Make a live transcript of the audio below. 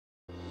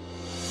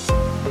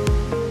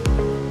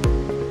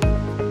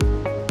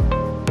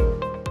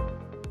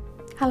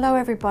Hello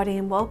everybody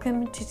and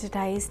welcome to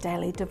today's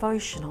daily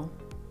devotional.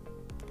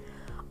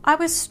 I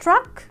was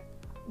struck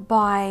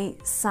by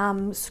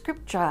some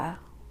scripture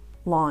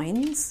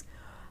lines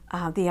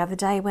the other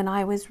day when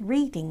I was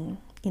reading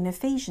in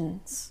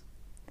Ephesians.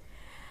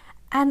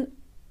 And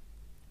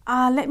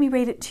let me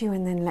read it to you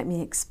and then let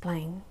me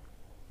explain.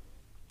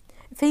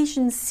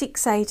 Ephesians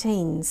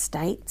 6:18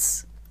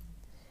 states,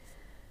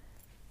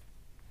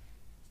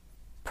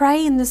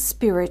 "Pray in the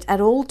Spirit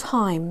at all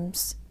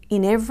times,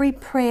 in every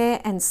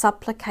prayer and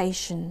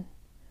supplication.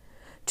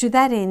 To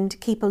that end,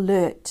 keep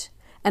alert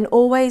and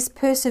always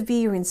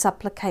persevere in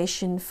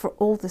supplication for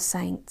all the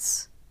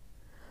saints.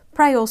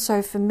 Pray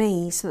also for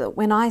me, so that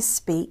when I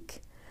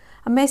speak,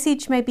 a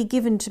message may be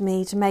given to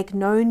me to make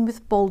known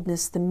with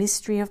boldness the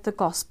mystery of the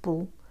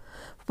gospel,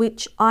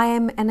 which I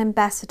am an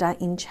ambassador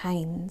in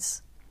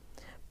chains.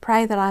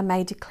 Pray that I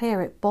may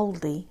declare it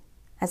boldly,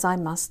 as I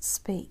must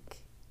speak."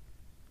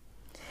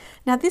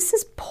 Now, this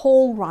is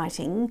Paul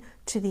writing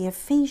to the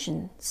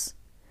Ephesians,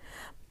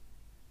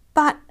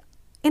 but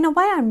in a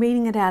way I'm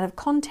reading it out of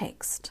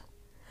context,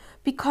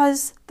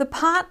 because the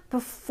part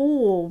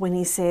before, when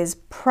he says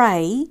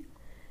pray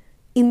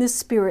in the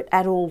Spirit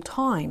at all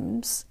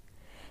times,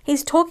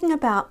 he's talking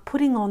about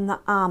putting on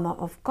the armour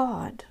of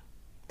God.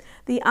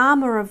 The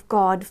armour of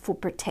God for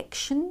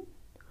protection,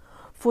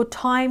 for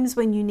times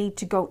when you need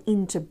to go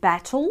into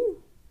battle,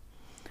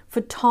 for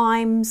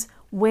times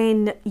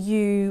when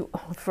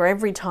for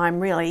every time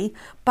really,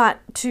 but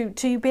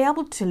to be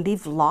able to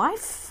live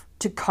life,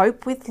 to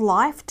cope with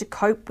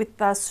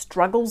the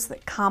struggles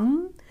that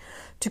come,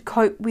 to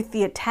cope with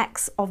the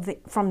attacks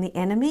from the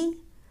enemy,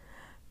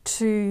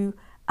 to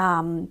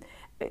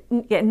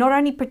not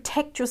only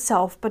protect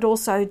yourself, but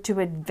also to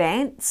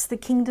advance the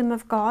kingdom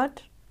of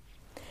God.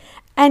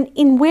 And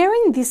in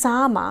wearing this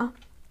armour,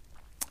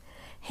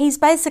 he's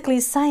basically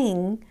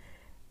saying,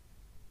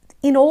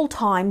 in all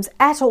times,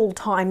 at all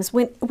times,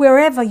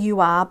 wherever you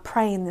are,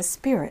 pray in the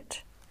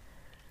Spirit.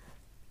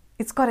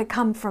 It's got to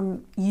come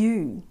from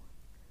you.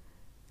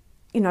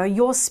 You know,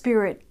 your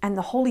spirit and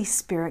the Holy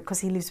Spirit,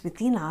 because he lives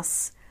within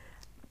us,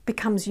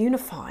 becomes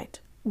unified.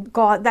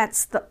 God,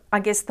 that's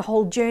the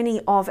whole journey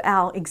of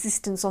our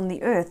existence on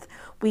the earth.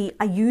 We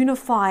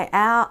unify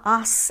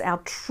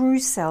our true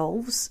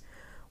selves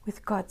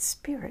with God's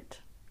Spirit.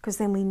 Because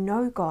then we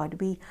know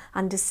God, we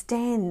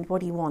understand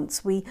what he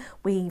wants, we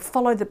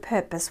follow the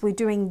purpose,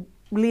 living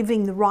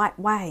the right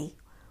way,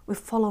 we're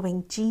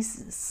following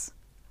Jesus.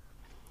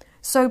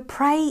 So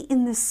pray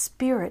in the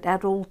Spirit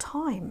at all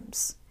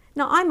times.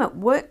 Now, I'm at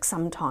work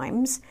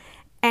sometimes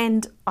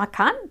and I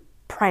can't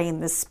pray in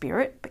the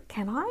Spirit, but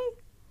can I?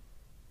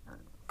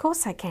 Of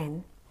course I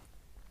can.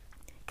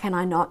 Can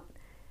I not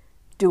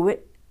do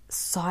it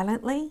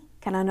silently?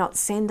 Can I not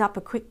send up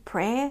a quick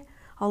prayer?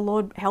 Oh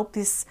Lord, help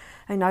this,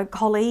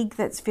 colleague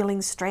that's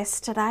feeling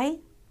stressed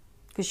today.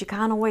 Because you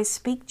can't always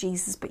speak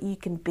Jesus, but you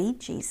can be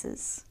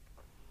Jesus.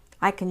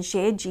 I can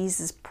share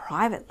Jesus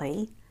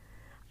privately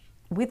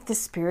with the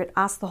Spirit,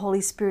 ask the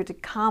Holy Spirit to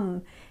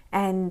come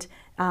and,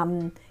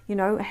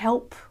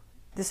 help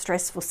the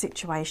stressful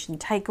situation,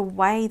 take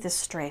away the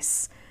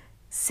stress,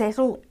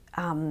 settle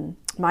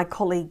my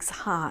colleague's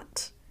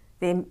heart,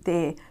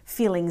 their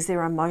feelings,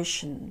 their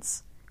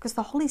emotions. Because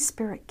the Holy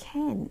Spirit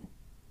can.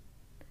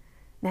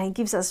 Now, he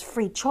gives us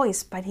free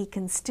choice, but he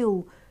can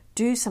still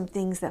do some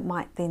things that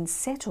might then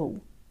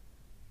settle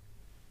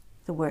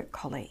the work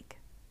colleague.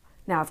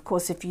 Now, of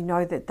course, if you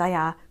know that they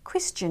are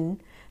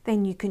Christian,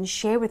 then you can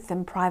share with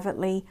them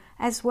privately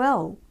as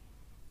well.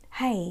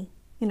 Hey,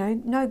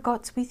 know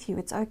God's with you.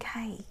 It's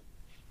okay.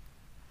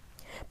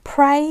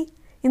 Pray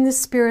in the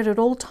Spirit at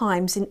all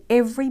times in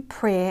every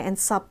prayer and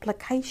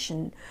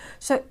supplication.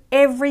 So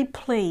every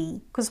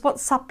plea, because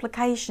what's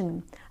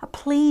supplication? A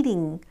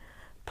pleading,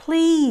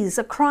 please,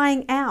 a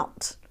crying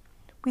out.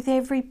 With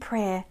every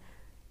prayer,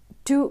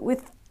 do it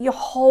with your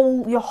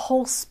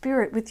whole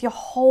spirit, with your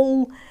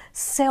whole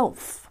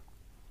self.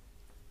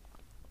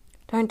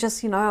 Don't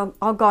just,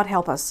 oh God,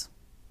 help us.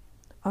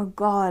 Oh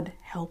God,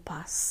 help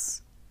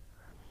us.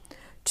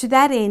 To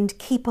that end,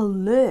 keep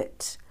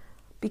alert,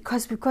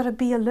 because we've got to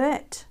be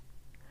alert.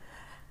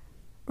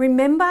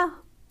 Remember,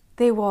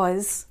 there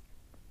was,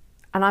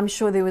 and I'm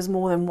sure there was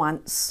more than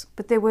once,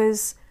 but there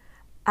was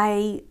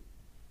a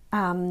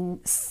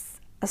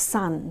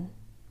son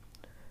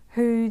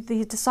who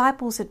the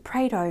disciples had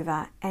prayed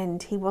over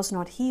and he was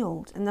not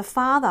healed. And the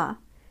father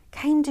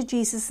came to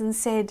Jesus and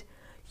said,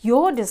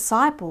 "Your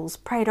disciples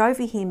prayed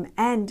over him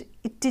and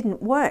it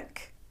didn't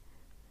work.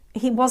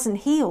 He wasn't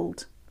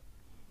healed."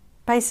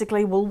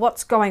 Basically, well,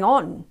 what's going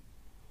on?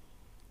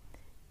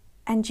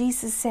 And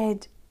Jesus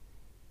said,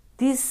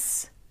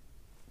 this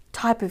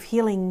type of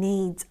healing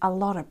needs a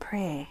lot of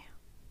prayer.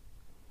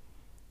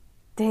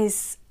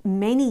 There's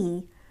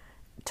many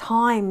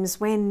times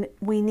when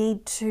we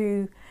need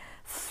to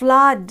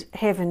flood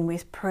heaven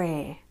with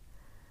prayer.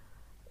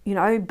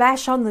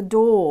 Bash on the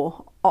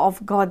door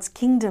of God's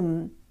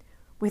kingdom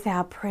with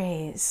our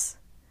prayers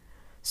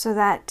so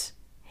that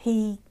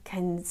he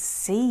can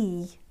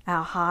see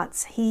our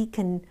hearts. He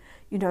can,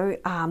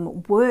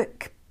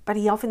 work But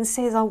he often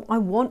says, I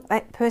want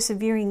that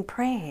persevering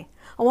prayer.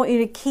 I want you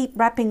to keep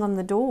rapping on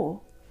the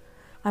door.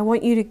 I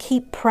want you to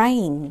keep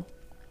praying.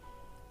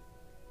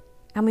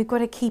 And we've got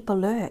to keep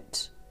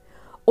alert.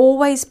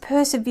 Always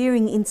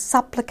persevering in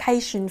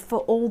supplication for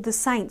all the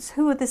saints.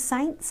 Who are the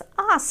saints?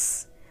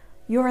 Us.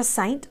 You're a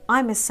saint.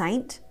 I'm a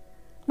saint.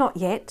 Not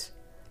yet.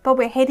 But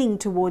we're heading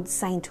towards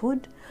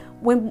sainthood.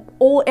 When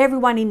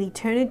everyone in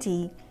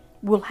eternity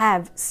will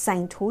have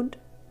sainthood.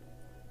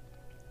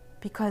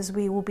 Because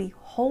we will be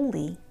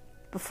holy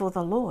before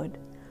the Lord.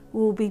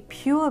 We will be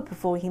pure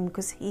before Him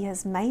because He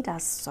has made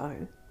us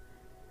so.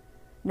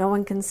 No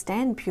one can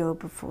stand pure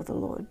before the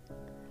Lord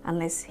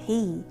unless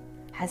He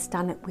has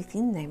done it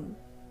within them.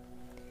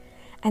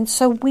 And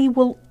so we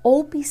will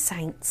all be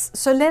saints.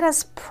 So let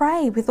us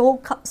pray with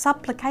all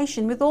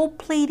supplication, with all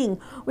pleading,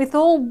 with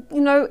all,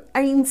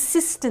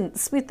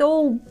 insistence, with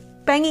all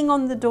banging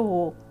on the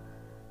door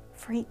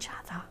for each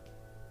other,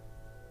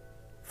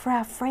 for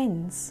our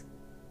friends,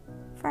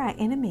 for our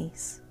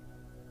enemies,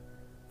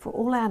 for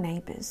all our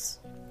neighbours,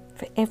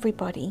 for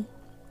everybody.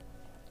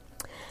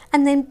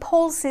 And then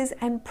Paul says,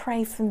 and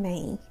pray for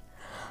me.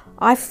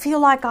 I feel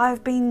like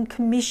I've been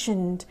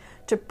commissioned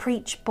to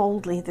preach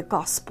boldly the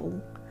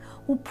gospel.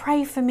 Well,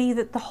 pray for me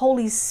that the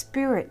Holy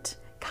Spirit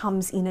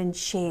comes in and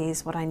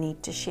shares what I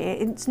need to share.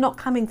 It's not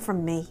coming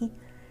from me.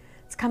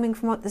 It's coming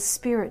from what the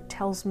Spirit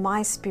tells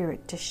my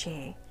spirit to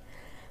share.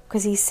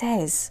 Because he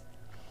says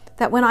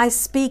that when I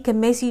speak, a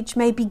message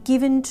may be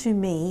given to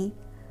me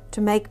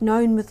to make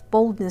known with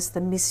boldness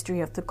the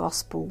mystery of the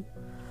gospel,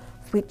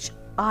 which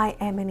I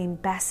am an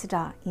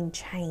ambassador in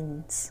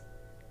chains.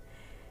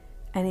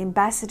 An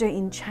ambassador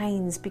in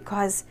chains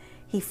because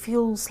he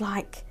feels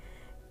like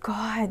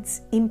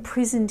God's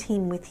imprisoned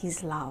him with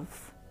His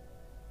love,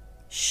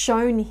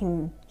 shown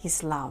him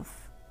His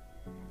love,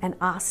 and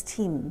asked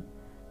him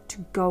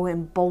to go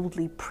and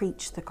boldly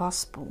preach the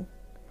gospel.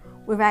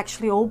 We've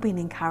actually all been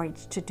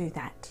encouraged to do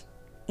that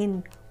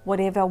in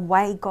whatever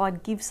way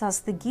God gives us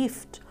the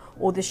gift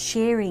or the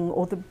sharing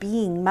or the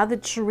being. Mother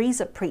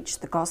Teresa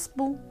preached the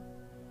gospel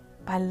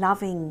by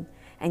loving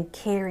and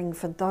caring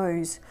for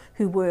those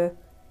who were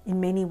in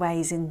many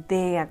ways in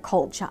their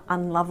culture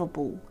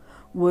unlovable,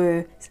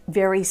 were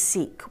very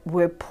sick,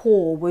 were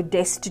poor, were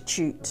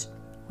destitute,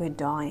 were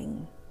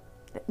dying,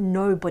 that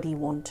nobody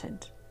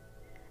wanted.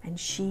 And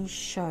she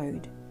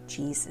showed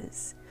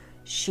Jesus.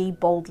 She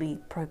boldly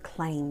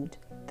proclaimed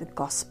the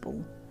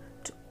gospel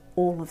to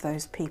all of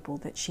those people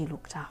that she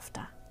looked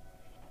after.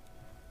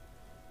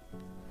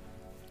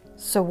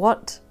 So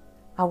what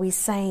are we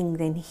saying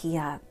then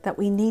here? That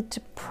we need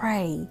to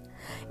pray.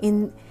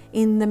 In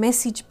the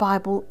Message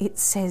Bible it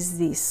says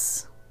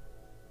this: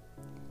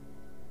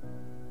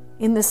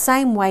 in the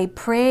same way,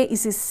 prayer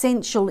is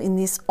essential in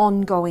this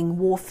ongoing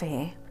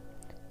warfare.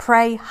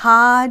 Pray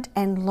hard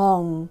and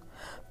long.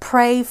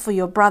 Pray for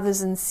your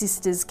brothers and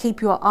sisters.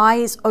 Keep your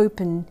eyes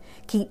open.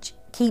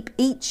 Keep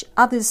each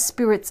other's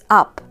spirits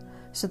up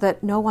so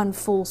that no one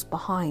falls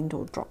behind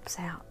or drops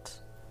out.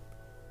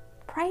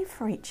 Pray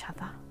for each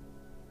other.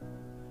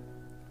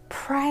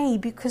 Pray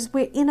because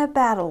we're in a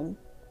battle.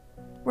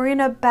 We're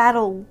in a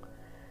battle.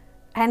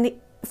 And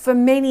for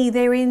many,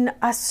 they're in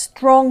a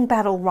strong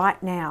battle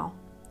right now.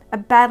 A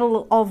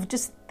battle of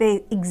just their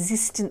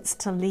existence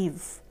to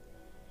live.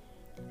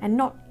 And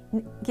not,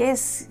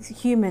 yes,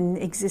 human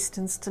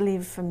existence to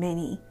live for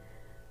many,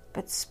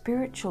 but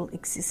spiritual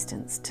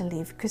existence to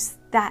live, because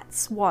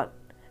that's what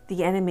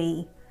the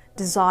enemy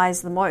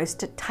desires the most,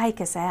 to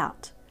take us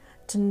out,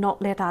 to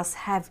not let us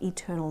have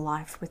eternal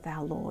life with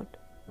our Lord.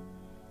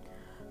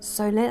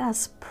 So let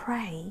us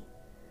pray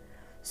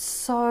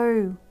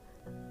so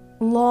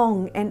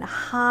long and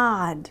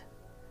hard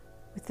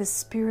with the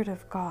Spirit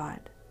of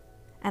God,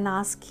 and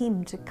ask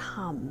Him to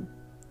come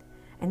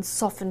and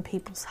soften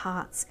people's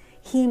hearts,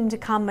 Him to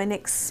come and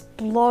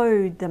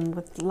explode them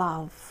with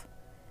love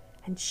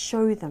and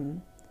show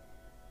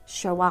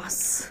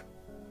us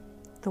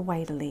the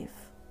way to live.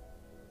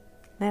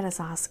 Let us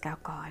ask our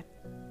God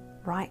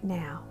right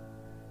now,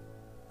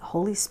 the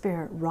Holy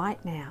Spirit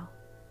right now,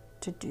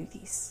 to do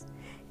this.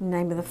 In the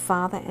name of the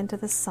Father, and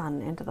of the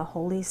Son, and of the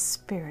Holy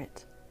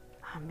Spirit.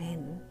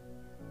 Amen.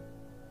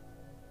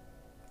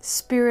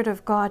 Spirit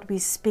of God, we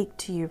speak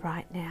to you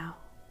right now.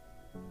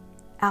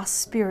 Our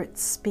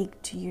spirits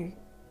speak to you.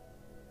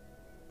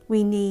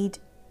 We need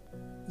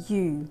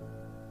you.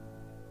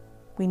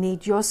 We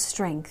need your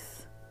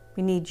strength.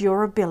 We need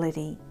your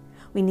ability.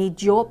 We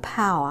need your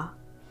power.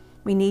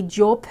 We need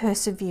your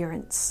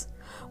perseverance.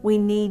 We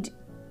need,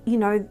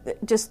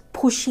 just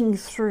pushing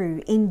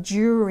through,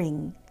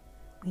 enduring.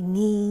 We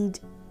need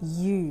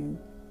you.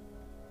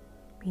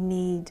 We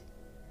need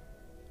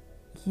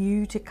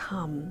you to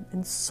come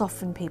and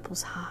soften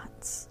people's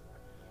hearts.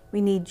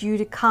 We need you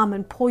to come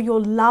and pour your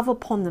love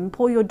upon them,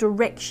 pour your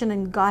direction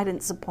and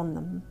guidance upon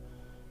them,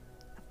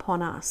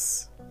 upon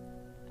us.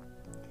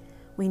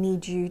 We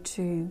need you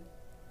to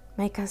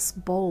make us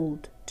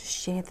bold to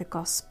share the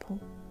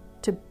gospel,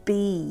 to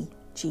be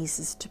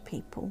Jesus to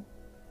people,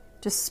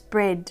 to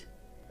spread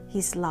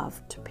His love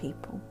to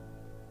people,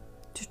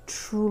 to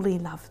truly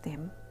love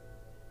them.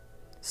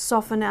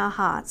 soften our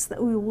hearts,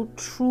 that we will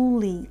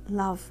truly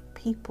love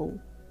people.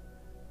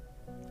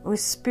 O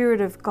Spirit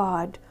of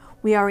God,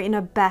 we are in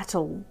a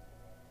battle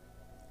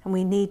and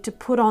we need to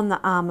put on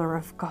the armour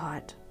of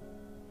God.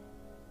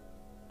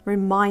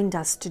 Remind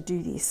us to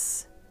do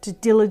this, to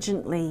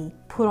diligently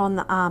put on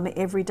the armour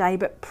every day,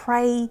 but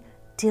pray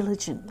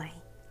diligently.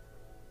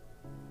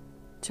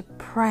 To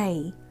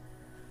pray,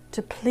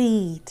 to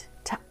plead,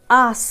 to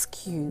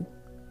ask you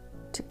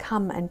to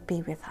come and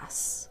be with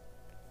us.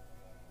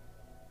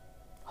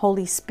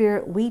 Holy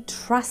Spirit, we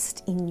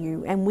trust in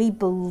you and we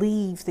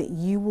believe that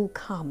you will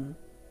come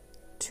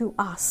to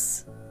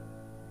us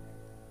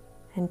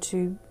and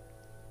to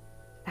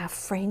our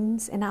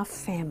friends and our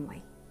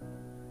family,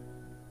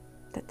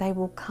 that they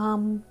will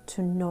come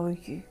to know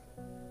you,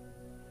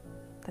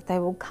 that they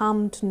will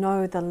come to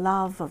know the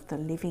love of the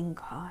living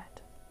God.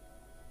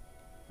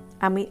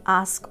 And we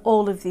ask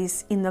all of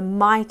this in the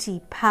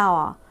mighty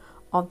power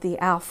of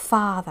our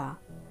Father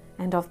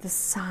and of the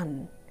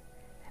Son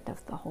and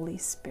of the Holy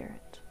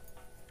Spirit.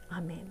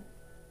 Amen.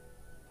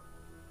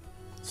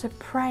 So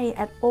pray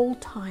at all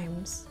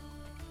times,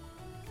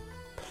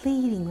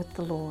 pleading with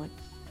the Lord,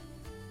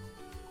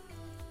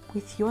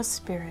 with your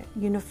spirit,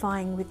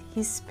 unifying with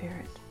his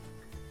spirit,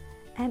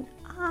 and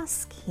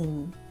ask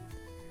him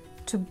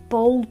to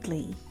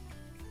boldly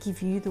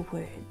give you the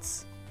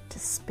words to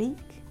speak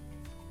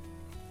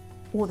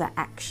or the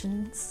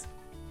actions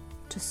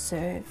to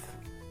serve,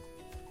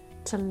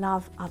 to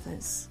love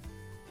others.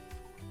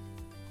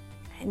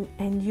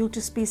 And you'll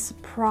just be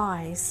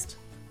surprised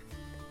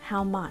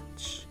how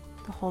much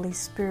the Holy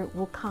Spirit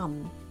will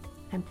come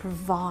and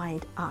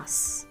provide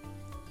us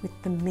with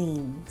the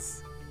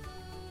means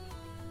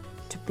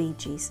to be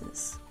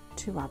Jesus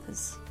to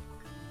others.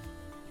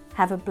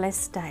 Have a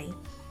blessed day,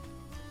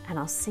 and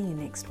I'll see you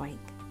next week.